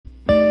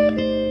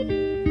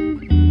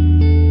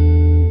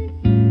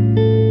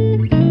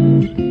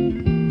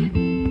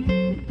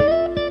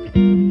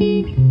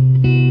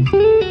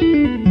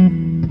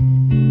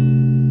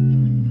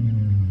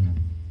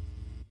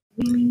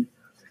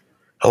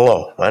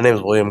My name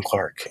is William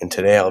Clark, and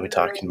today I'll be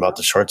talking about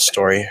the short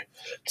story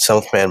 "The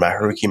Seventh Man" by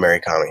Haruki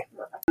Murakami.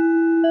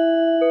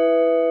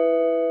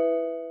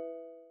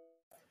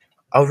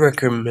 I would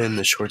recommend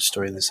the short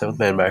story "The Seventh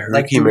Man" by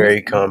Haruki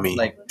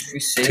Murakami.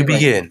 To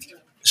begin,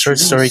 the short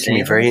story can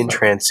be very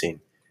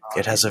entrancing.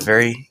 It has a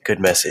very good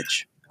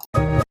message.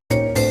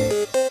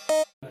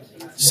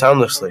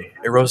 Soundlessly,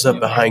 it rose up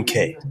behind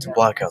Kay to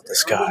block out the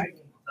sky.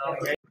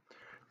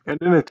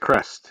 And in its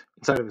crest,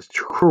 inside of its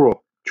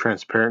cruel,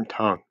 transparent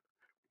tongue,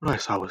 what I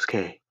saw was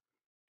Kay.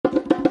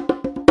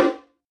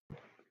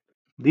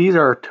 These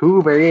are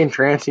two very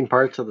entrancing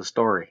parts of the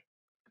story.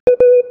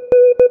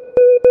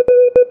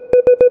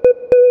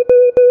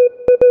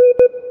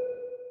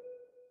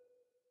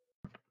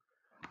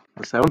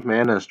 The seventh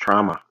man has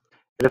trauma.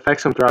 It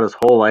affects him throughout his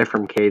whole life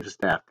from Kay's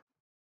death.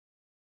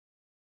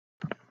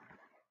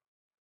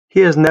 He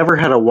has never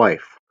had a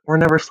wife or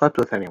never slept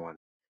with anyone,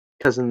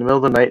 because in the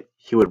middle of the night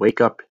he would wake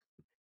up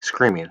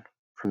screaming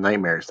from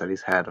nightmares that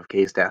he's had of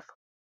Kay's death.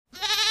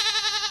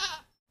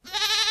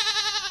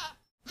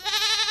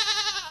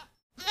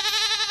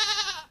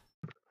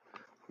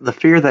 The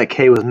fear that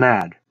Kay was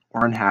mad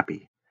or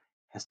unhappy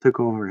has took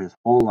over his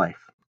whole life.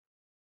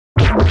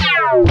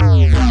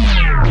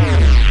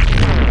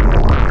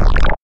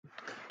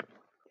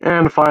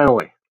 And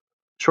finally,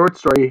 short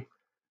story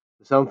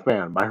The Seventh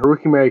Man by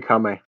Haruki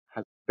Murakami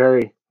has a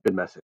very good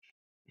message.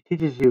 It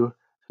teaches you to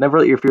never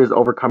let your fears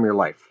overcome your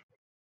life.